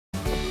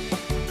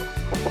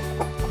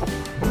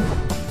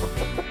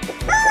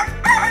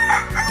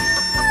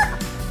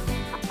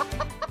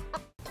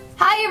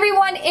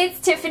it's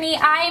Tiffany.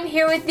 I am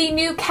here with the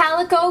new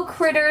Calico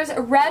Critters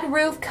Red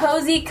Roof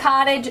Cozy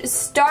Cottage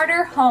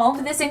Starter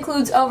Home. This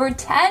includes over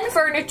 10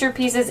 furniture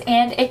pieces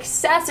and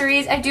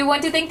accessories. I do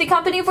want to thank the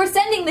company for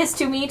sending this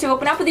to me to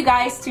open up with you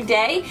guys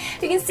today.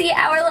 You can see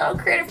our little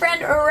critter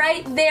friend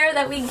right there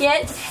that we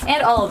get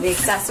and all of the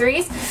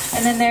accessories.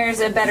 And then there's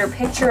a better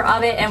picture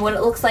of it and what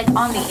it looks like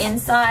on the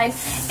inside.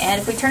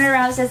 And if we turn it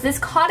around, it says this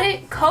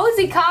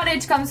cozy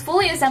cottage comes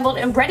fully assembled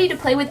and ready to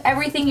play with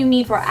everything you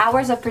need for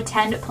hours of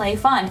pretend play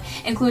fun.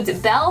 Includes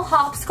bell,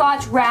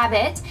 hopscotch,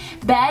 rabbit,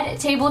 bed,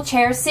 table,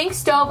 chair, sink,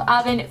 stove,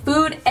 oven,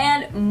 food,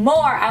 and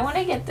more. I want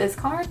to get this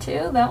car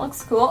too. That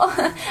looks cool.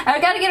 I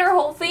got to get our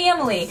whole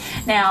family.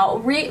 Now,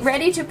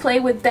 ready to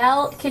play with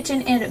bell,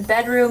 kitchen, and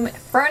bedroom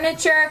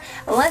furniture.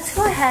 Let's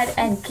go ahead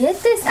and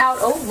get this out.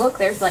 Oh, look,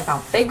 there's like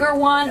a bigger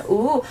one.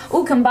 Ooh,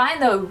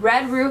 combine the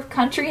red roof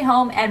country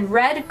home and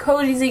red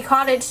cozy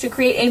cottage to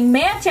create a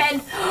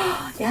mansion.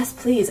 Yes,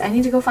 please. I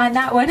need to go find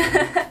that one.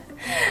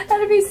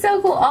 That'd be so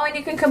cool. Oh, and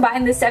you can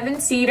combine the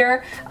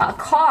 7-seater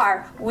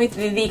car with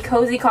the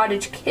cozy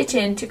cottage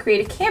kitchen to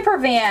create a camper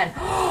van.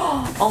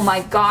 Oh my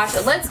gosh.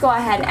 Let's go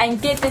ahead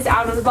and get this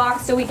out of the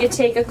box so we can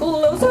take a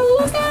closer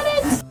look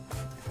at it.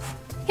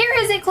 Here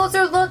is a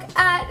closer look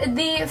at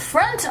the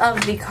front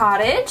of the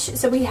cottage.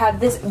 So we have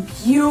this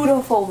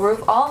beautiful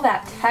roof, all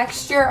that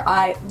texture.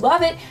 I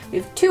love it. We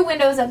have 2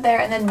 windows up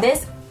there and then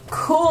this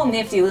cool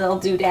nifty little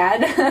doodad.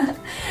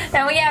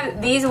 Now we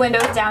have these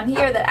windows down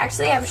here that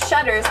actually have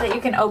shutters that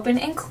you can open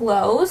and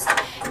close.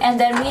 And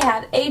then we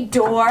have a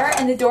door,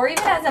 and the door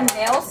even has a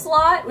mail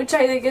slot, which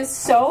I think is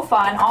so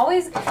fun.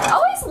 Always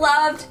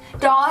loved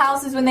doll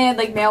houses when they had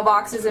like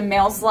mailboxes and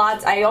mail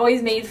slots. I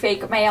always made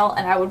fake mail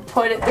and I would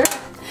put it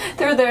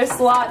through their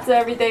slots and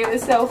everything. It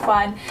was so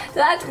fun. So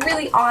that's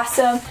really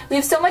awesome. We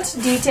have so much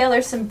detail.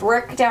 There's some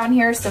brick down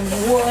here, some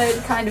wood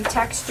kind of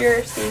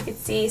texture so you can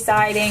see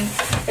siding.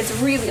 It's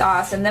really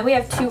awesome. Then we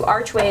have 2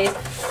 archways.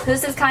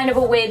 This is kind of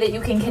a way that you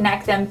can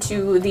connect them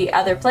to the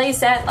other play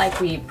set like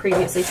we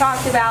previously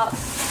talked about.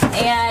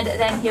 And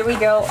then here we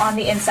go on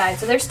the inside.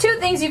 So there's 2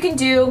 things you can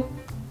do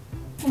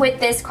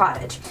with this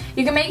cottage.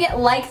 You can make it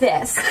like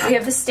this. We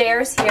have the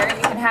stairs here, and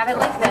you can have it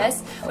like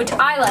this, which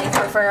I like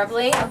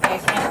preferably.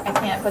 Okay, I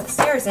can't put the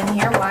stairs in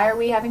here. Why are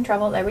we having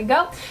trouble? There we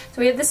go.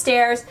 So we have the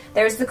stairs.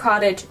 There's the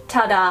cottage.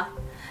 Ta-da.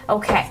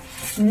 Okay.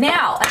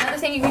 Now, another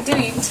thing you can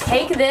do, you can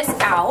take this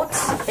out,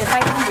 if I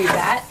can do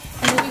that,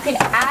 and then you can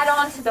add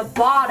on to the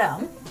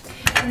bottom.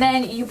 And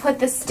then you put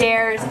the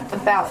stairs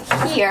about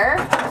here,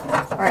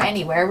 or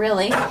anywhere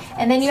really,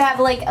 and then you have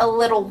like a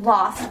little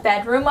loft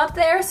bedroom up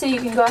there, so you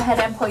can go ahead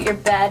and put your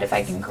bed, if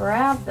I can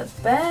grab the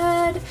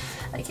bed,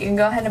 like you can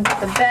go ahead and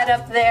put the bed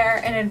up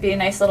there, and it'd be a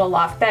nice little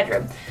loft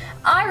bedroom.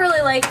 I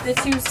really like the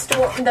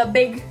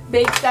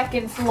big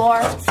second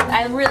floor.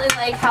 I really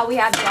like how we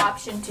have the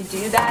option to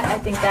do that. I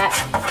think that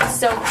is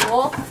so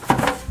cool.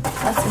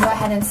 Let's go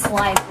ahead and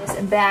slide this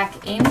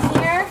back in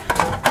here.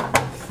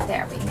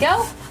 There we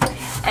go.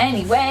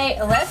 Anyway,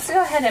 let's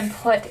go ahead and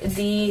put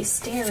the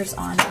stairs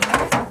on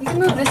here. You can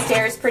move the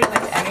stairs pretty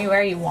much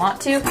anywhere you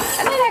want to.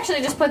 I might actually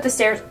just put the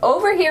stairs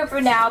over here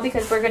for now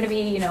because we're going to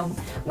be, you know,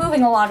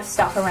 moving a lot of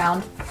stuff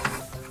around.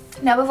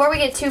 Now, before we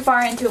get too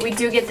far into it, we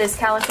do get this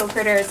Calico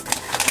Critters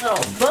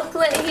little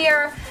booklet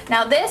here.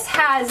 Now, this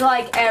has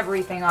like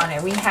everything on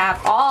it. We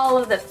have all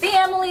of the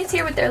families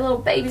here with their little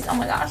babies. Oh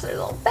my gosh, their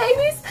little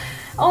babies.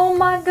 Oh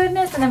my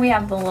goodness. And then we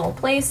have the little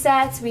play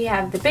sets. We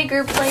have the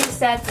bigger play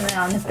sets. And then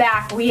on the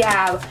back we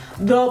have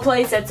the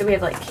play sets. So we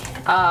have like,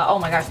 oh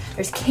my gosh,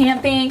 there's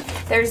camping.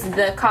 There's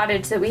the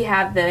cottage that we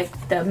have,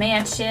 the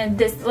mansion,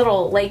 this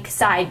little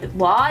lakeside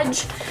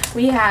lodge.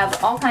 We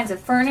have all kinds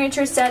of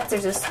furniture sets.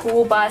 There's a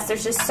school bus.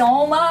 There's just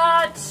so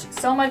much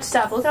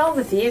stuff. Look at all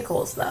the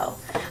vehicles though.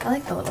 I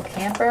like the little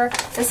camper.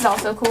 This is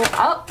also cool.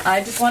 Oh,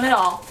 I just want it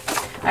all.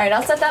 All right,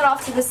 I'll set that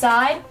off to the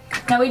side.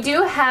 Now we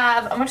do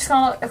have, I'm just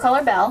going to call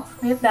her Belle.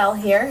 We have Belle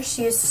here.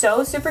 She is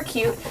so super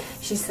cute.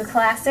 She's the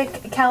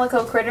classic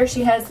Calico Critter.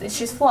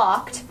 She's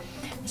flocked.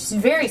 She's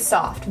very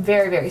soft,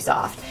 very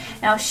soft.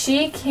 Now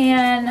she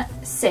can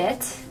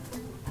sit,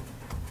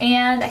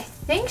 and I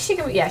think she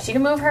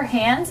can move her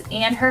hands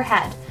and her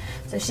head.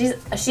 So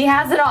she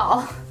has it all.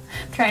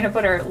 I'm trying to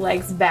put her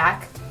legs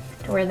back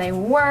to where they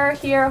were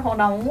here. Hold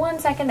on one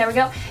second. There we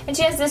go. And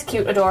she has this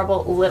cute,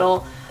 adorable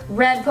little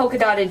red polka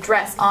dotted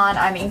dress on.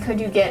 I mean, could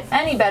you get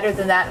any better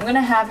than that? I'm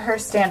gonna have her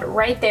stand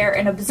right there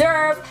and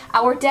observe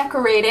our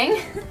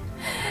decorating.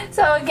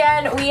 So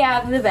again, we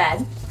have the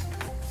bed.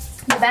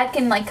 The bed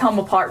can like come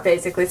apart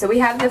basically. So we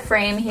have the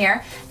frame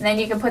here, and then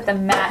you can put the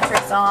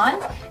mattress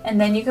on, and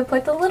then you can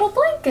put the little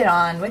blanket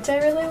on, which I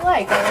really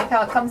like. I like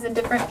how it comes in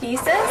different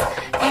pieces.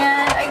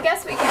 And I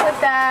guess we can put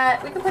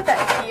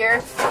that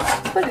here.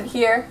 Put it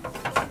here.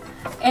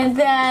 And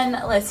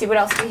then let's see what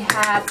else we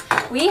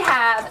have. We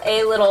have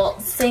a little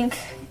sink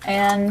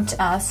and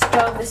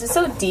stove. This is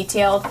so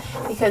detailed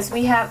because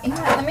we have, you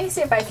know, let me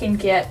see if I can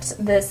get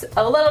this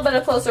a little bit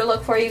of closer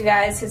look for you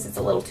guys because it's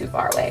a little too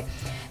far away.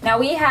 Now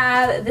we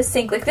have the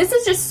sink. Like, this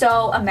is just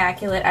so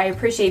immaculate. I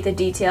appreciate the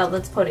detail.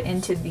 Let's put it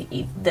into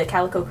the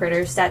Calico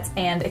Critter sets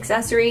and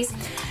accessories.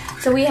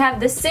 So we have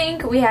the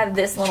sink, we have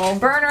this little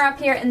burner up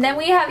here, and then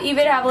we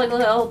even have like a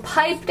little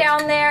pipe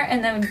down there,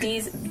 and then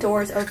these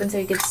doors open so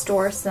you can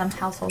store some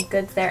household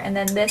goods there, and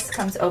then this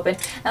comes open.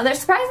 Now there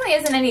surprisingly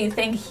isn't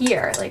anything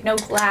here, like no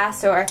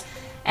glass or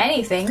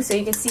anything, so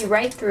you can see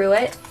right through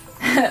it.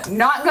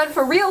 Not good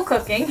for real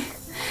cooking.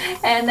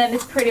 And then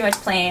it's pretty much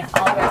plain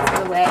all the rest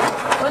of the way.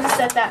 We'll just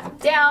set that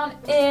down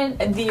in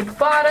the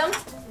bottom.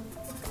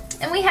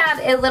 And we have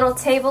a little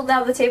table.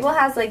 Now the table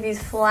has like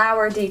these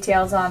flower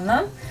details on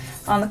them,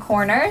 on the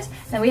corners.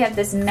 And we have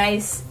this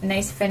nice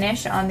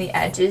finish on the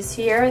edges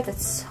here.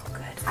 That's so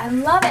good. I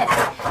love it.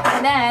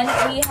 And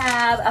then we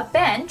have a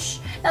bench.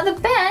 Now the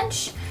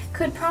bench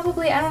could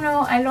probably, I don't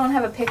know, I don't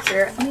have a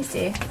picture. Let me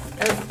see.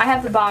 I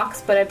have the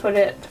box, but I put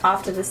it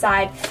off to the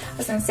side. I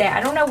was gonna say,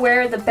 I don't know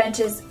where the bench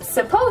is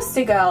supposed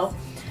to go,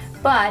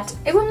 but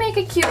it would make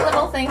a cute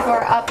little thing for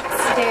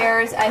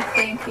upstairs. I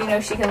think, you know,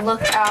 she can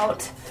look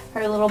out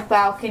her little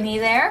balcony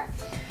there.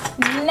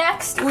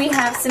 Next, we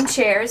have some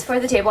chairs for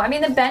the table. I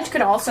mean, the bench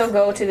could also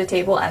go to the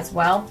table as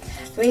well.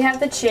 So we have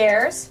the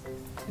chairs.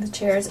 The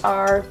chairs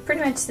are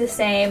pretty much the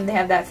same. They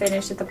have that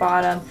finish at the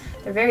bottom.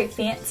 They're very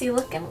fancy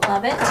looking.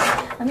 Love it.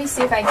 Let me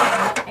see if I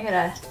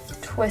gotta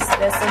twist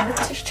this. And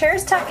the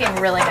chair's tuck in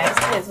really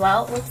nicely as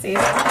well. Let's see.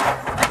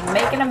 I'm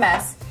making a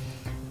mess.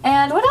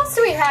 And what else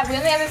do we have? We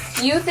only have a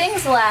few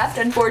things left.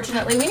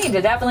 Unfortunately, we need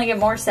to definitely get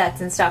more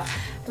sets and stuff.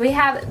 We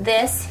have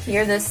this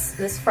here,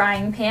 this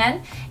frying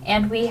pan,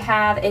 and we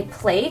have a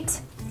plate.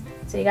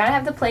 So you gotta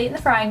have the plate and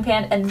the frying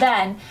pan, and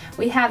then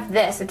we have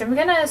this, which I'm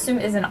gonna assume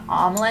is an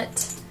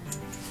omelet.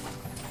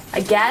 I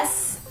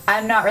guess.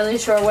 I'm not really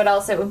sure what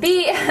else it would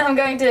be. I'm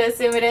going to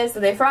assume it is. So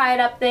they fry it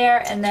up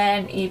there, and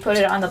then you put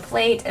it on the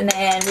plate, and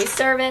then we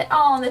serve it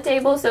all on the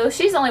table. So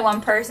she's only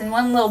one person,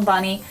 one little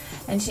bunny,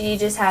 and she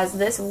just has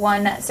this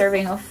one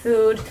serving of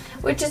food,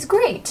 which is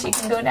great. She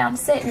can go down,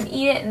 sit, and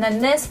eat it, and then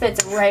this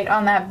fits right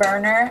on that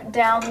burner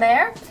down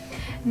there.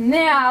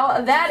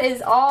 Now, that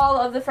is all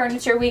of the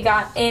furniture we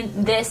got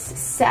in this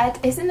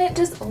set. Isn't it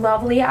just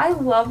lovely? I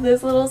love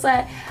this little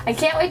set. I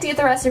can't wait to get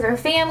the rest of her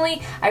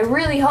family. I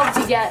really hope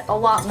to get a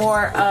lot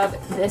more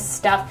of this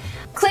stuff.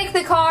 Click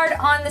the card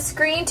on the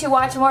screen to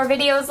watch more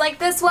videos like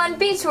this one.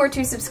 Be sure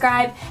to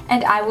subscribe,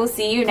 and I will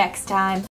see you next time.